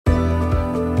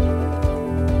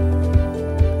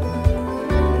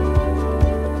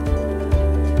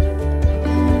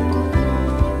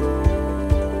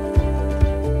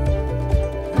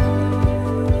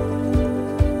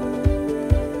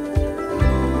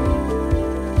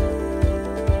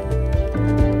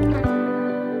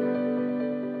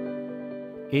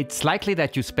It's likely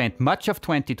that you spent much of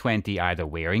 2020 either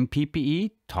wearing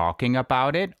PPE, talking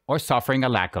about it, or suffering a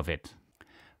lack of it.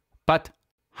 But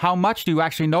how much do you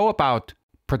actually know about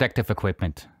protective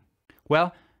equipment?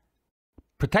 Well,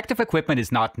 protective equipment is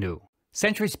not new.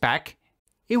 Centuries back,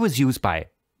 it was used by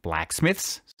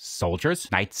blacksmiths,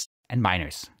 soldiers, knights, and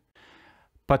miners.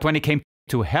 But when it came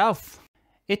to health,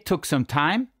 it took some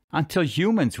time until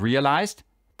humans realized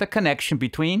the connection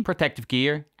between protective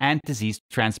gear and disease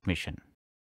transmission.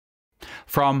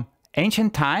 From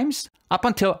ancient times up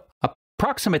until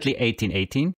approximately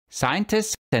 1818,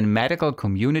 scientists and medical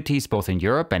communities both in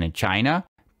Europe and in China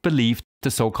believed the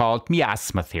so-called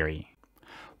miasma theory.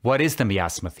 What is the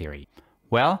miasma theory?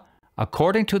 Well,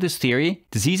 according to this theory,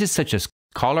 diseases such as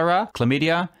cholera,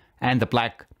 chlamydia, and the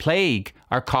Black Plague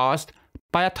are caused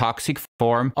by a toxic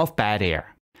form of bad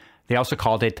air. They also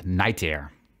called it night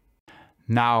air.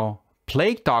 Now,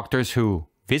 plague doctors who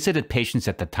visited patients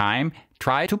at the time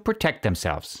tried to protect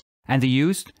themselves, and they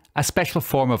used a special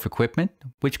form of equipment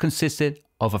which consisted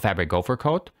of a fabric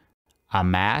overcoat, a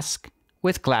mask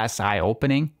with glass eye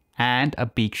opening, and a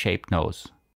beak-shaped nose.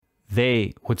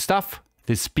 They would stuff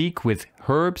this beak with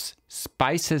herbs,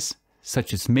 spices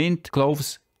such as mint,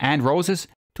 cloves, and roses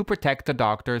to protect the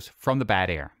doctors from the bad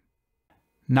air.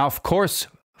 Now, of course,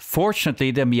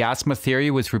 fortunately, the miasma theory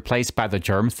was replaced by the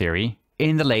germ theory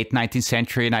in the late 19th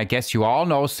century, and I guess you all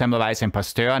know Semmelweis and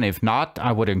Pasteur, and if not,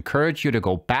 I would encourage you to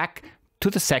go back to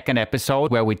the second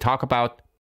episode where we talk about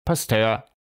Pasteur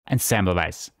and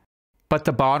Semmelweis. But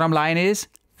the bottom line is,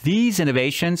 these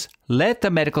innovations led the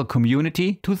medical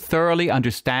community to thoroughly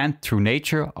understand true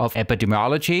nature of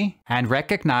epidemiology and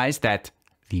recognize that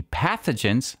the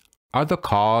pathogens are the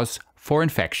cause for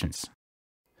infections.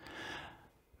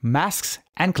 Masks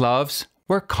and gloves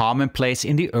were commonplace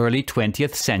in the early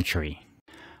 20th century.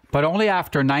 But only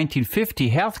after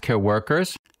 1950, healthcare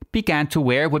workers began to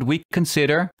wear what we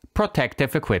consider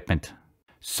protective equipment.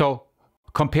 So,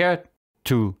 compared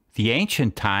to the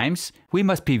ancient times, we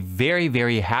must be very,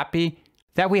 very happy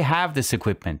that we have this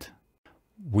equipment.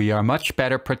 We are much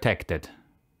better protected.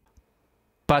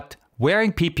 But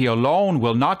wearing PPE alone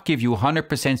will not give you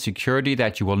 100% security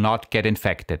that you will not get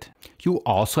infected. You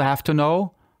also have to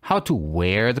know how to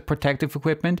wear the protective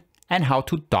equipment and how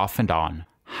to doff and on,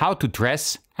 how to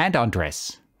dress and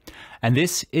undress. And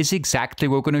this is exactly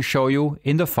what we're going to show you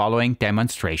in the following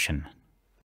demonstration.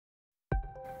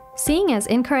 Seeing as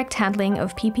incorrect handling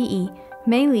of PPE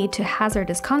may lead to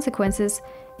hazardous consequences,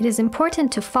 it is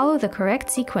important to follow the correct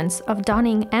sequence of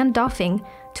donning and doffing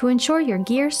to ensure your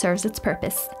gear serves its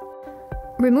purpose.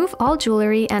 Remove all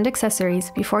jewelry and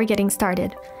accessories before getting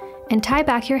started, and tie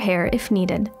back your hair if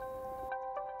needed.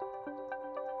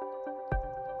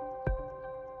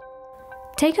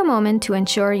 Take a moment to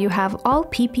ensure you have all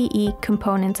PPE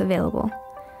components available.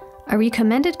 A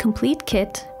recommended complete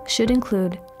kit should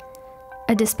include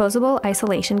a disposable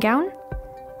isolation gown,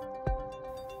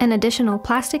 an additional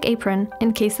plastic apron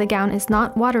in case the gown is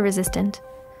not water resistant,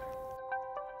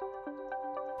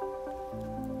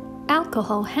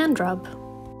 alcohol hand rub,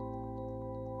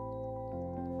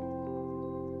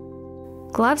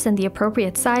 gloves in the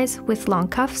appropriate size with long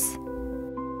cuffs,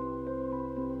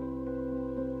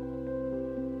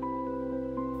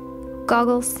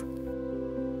 goggles,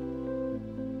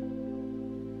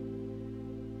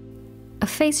 a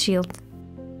face shield,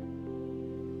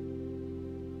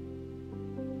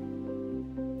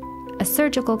 a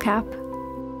surgical cap,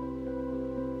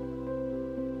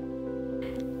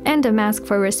 and a mask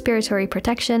for respiratory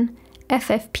protection,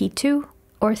 FFP2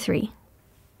 or 3.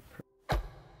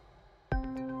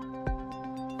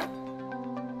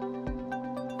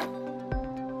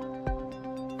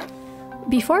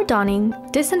 Before donning,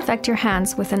 disinfect your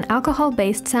hands with an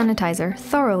alcohol-based sanitizer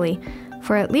thoroughly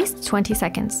for at least 20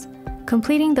 seconds,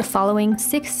 completing the following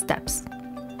 6 steps.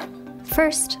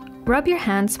 First, rub your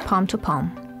hands palm to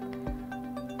palm.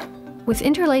 With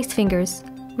interlaced fingers,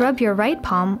 rub your right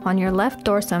palm on your left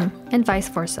dorsum and vice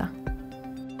versa.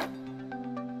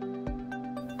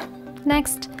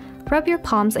 Next, rub your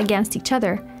palms against each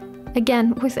other,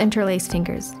 again with interlaced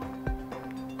fingers.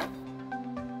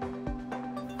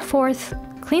 Fourth,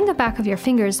 clean the back of your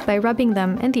fingers by rubbing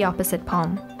them in the opposite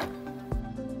palm.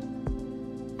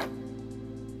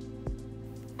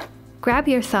 Grab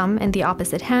your thumb in the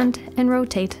opposite hand and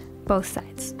rotate both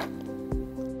sides.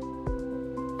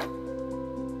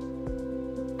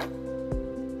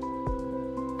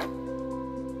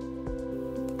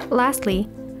 Lastly,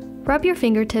 rub your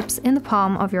fingertips in the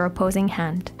palm of your opposing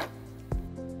hand.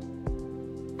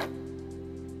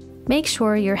 Make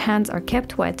sure your hands are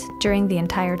kept wet during the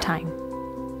entire time.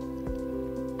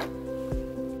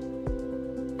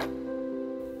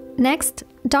 Next,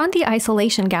 Don the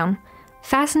isolation gown,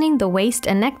 fastening the waist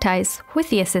and neckties with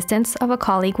the assistance of a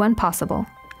colleague when possible.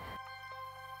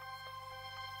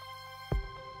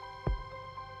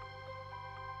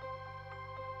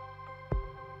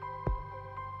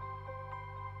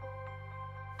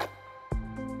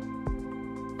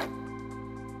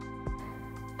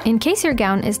 In case your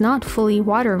gown is not fully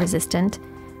water resistant,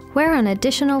 wear an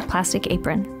additional plastic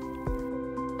apron.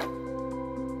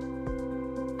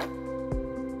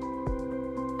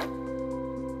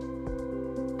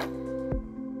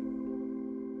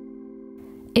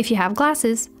 If you have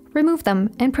glasses, remove them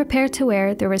and prepare to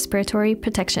wear the respiratory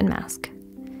protection mask.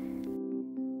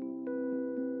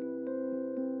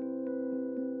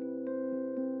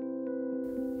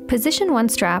 Position one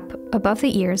strap above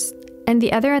the ears and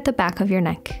the other at the back of your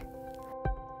neck.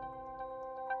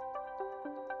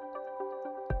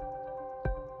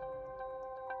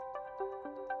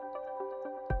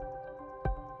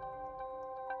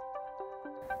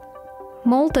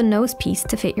 Mold the nose piece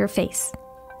to fit your face.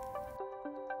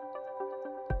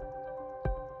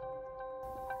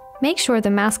 Make sure the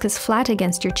mask is flat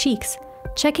against your cheeks,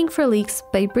 checking for leaks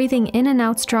by breathing in and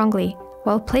out strongly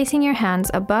while placing your hands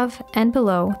above and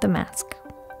below the mask.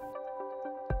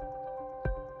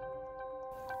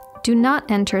 Do not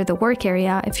enter the work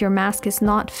area if your mask is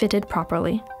not fitted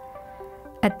properly.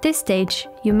 At this stage,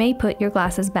 you may put your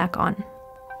glasses back on.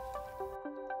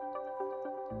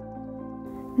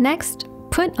 Next,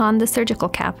 put on the surgical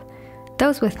cap.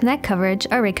 Those with neck coverage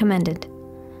are recommended.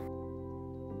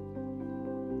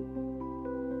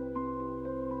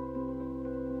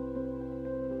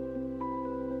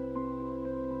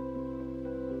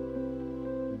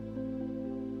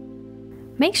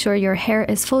 Make sure your hair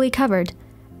is fully covered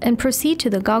and proceed to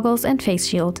the goggles and face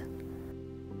shield.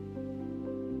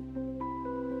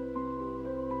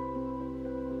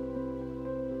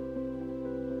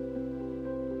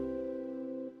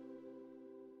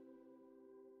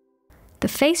 The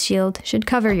face shield should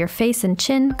cover your face and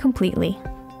chin completely.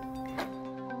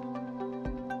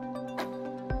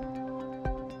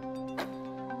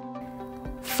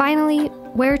 Finally,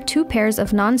 wear 2 pairs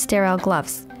of non-sterile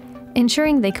gloves,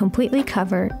 ensuring they completely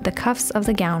cover the cuffs of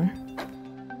the gown.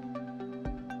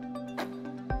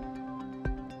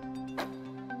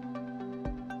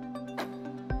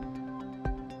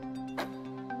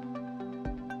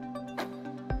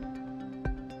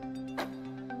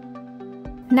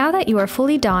 Now that you are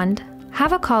fully donned,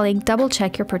 have a colleague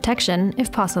double-check your protection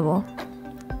if possible.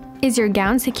 Is your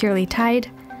gown securely tied?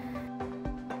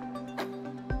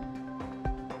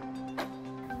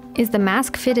 Is the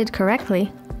mask fitted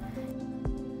correctly?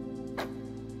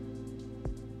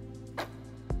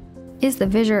 Is the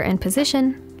visor in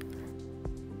position?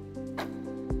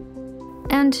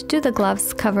 And do the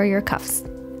gloves cover your cuffs?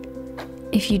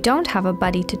 If you don't have a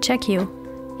buddy to check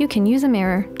you, you can use a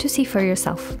mirror to see for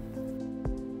yourself.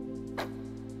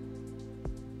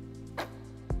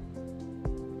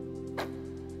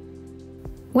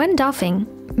 When doffing,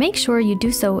 make sure you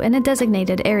do so in a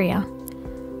designated area.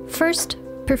 First,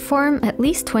 perform at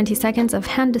least 20 seconds of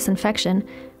hand disinfection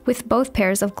with both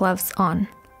pairs of gloves on.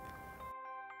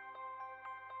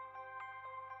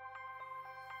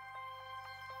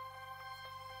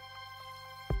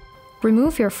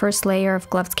 Remove your first layer of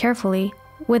gloves carefully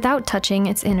without touching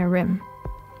its inner rim.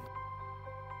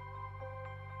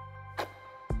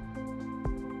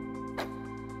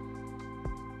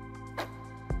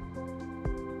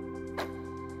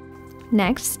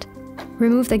 Next,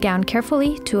 remove the gown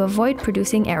carefully to avoid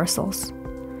producing aerosols.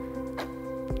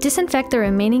 Disinfect the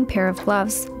remaining pair of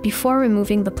gloves before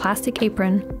removing the plastic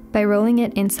apron by rolling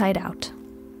it inside out.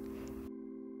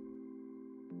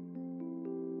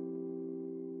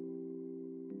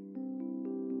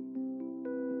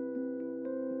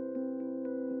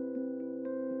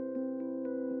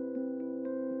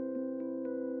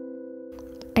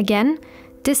 Again,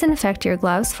 disinfect your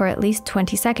gloves for at least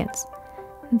 20 seconds.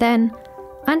 Then,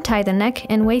 untie the neck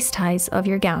and waist ties of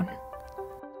your gown.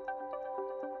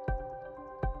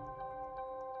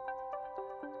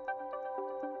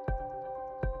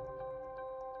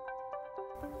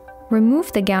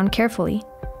 Remove the gown carefully.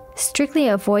 Strictly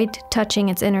avoid touching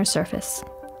its inner surface.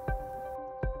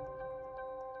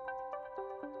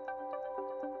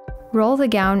 Roll the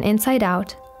gown inside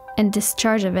out and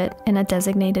discharge of it in a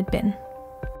designated bin.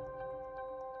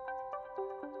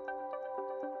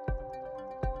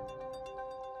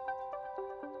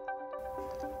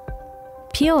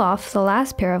 Peel off the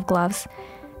last pair of gloves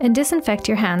and disinfect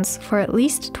your hands for at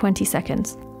least 20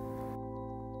 seconds.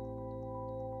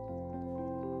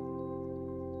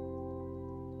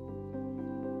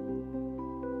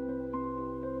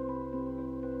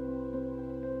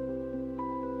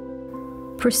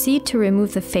 proceed to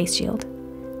remove the face shield,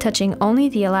 touching only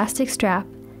the elastic strap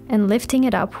and lifting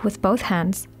it up with both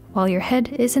hands while your head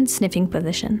is in sniffing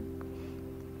position.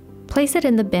 Place it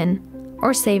in the bin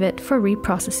or save it for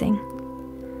reprocessing.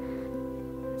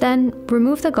 Then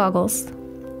remove the goggles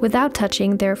without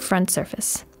touching their front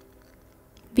surface.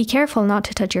 Be careful not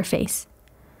to touch your face.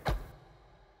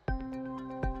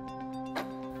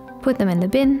 Put them in the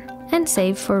bin and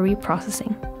save for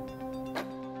reprocessing.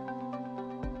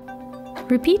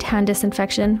 Repeat hand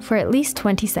disinfection for at least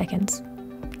 20 seconds.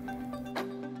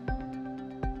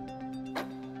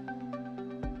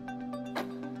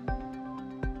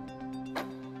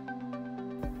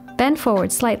 Bend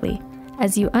forward slightly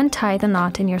as you untie the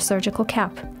knot in your surgical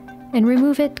cap and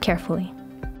remove it carefully.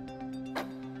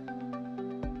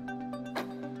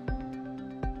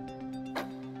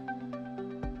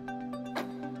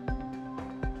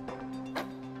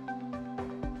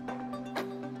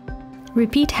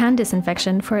 Repeat hand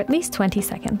disinfection for at least 20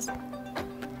 seconds.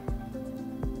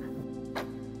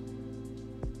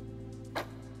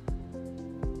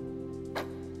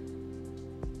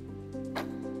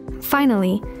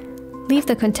 Finally, leave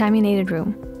the contaminated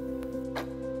room.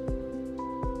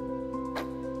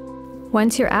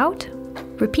 Once you're out,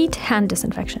 repeat hand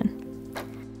disinfection.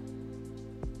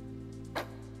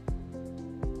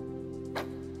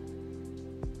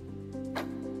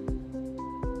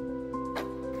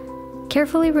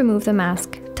 Carefully remove the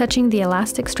mask, touching the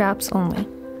elastic straps only.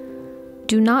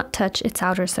 Do not touch its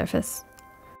outer surface.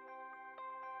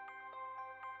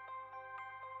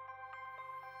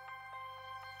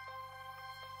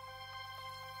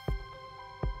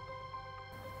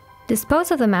 Dispose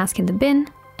of the mask in the bin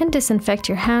and disinfect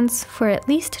your hands for at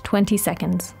least 20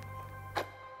 seconds.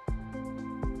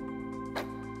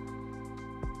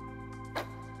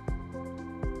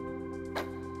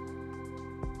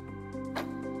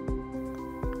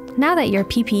 Now that your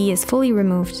PPE is fully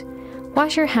removed,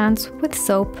 wash your hands with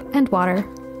soap and water.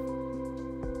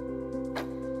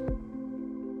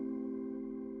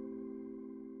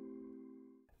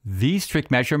 These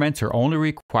strict measurements are only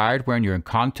required when you're in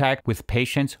contact with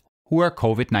patients who are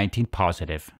COVID-19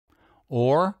 positive,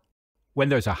 or when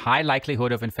there's a high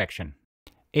likelihood of infection.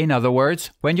 In other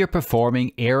words, when you're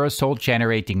performing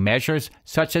aerosol-generating measures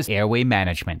such as airway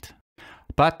management.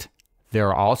 But there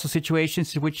are also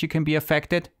situations in which you can be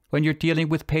affected when you're dealing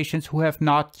with patients who have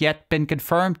not yet been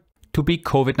confirmed to be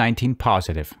COVID-19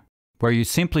 positive, where you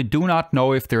simply do not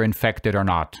know if they're infected or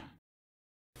not.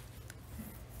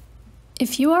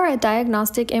 If you are a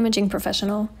diagnostic imaging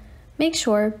professional, make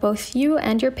sure both you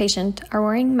and your patient are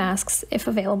wearing masks if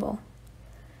available.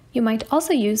 You might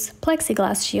also use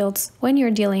plexiglass shields when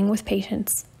you're dealing with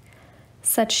patients.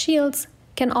 Such shields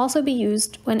can also be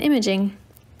used when imaging,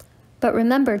 but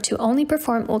remember to only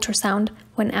perform ultrasound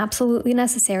when absolutely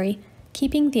necessary,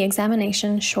 keeping the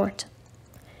examination short.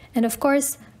 And of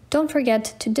course, don't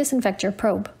forget to disinfect your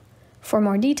probe. For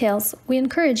more details, we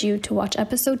encourage you to watch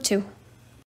episode 2.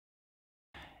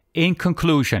 In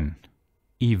conclusion,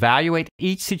 evaluate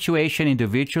each situation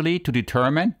individually to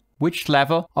determine which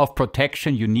level of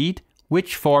protection you need,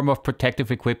 which form of protective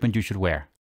equipment you should wear.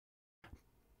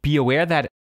 Be aware that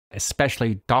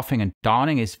especially doffing and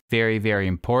donning is very, very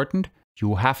important.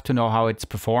 You have to know how it's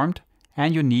performed,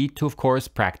 and you need to, of course,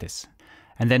 practice.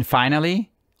 And then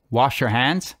finally, wash your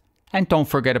hands and don't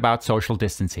forget about social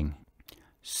distancing.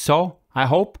 So, I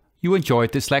hope you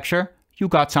enjoyed this lecture, you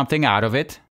got something out of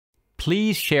it.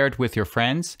 Please share it with your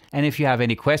friends, and if you have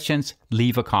any questions,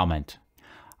 leave a comment.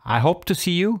 I hope to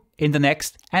see you in the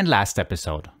next and last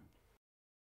episode.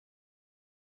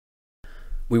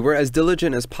 We were as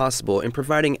diligent as possible in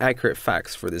providing accurate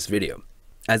facts for this video.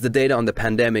 As the data on the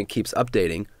pandemic keeps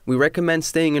updating, we recommend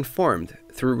staying informed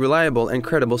through reliable and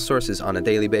credible sources on a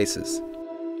daily basis.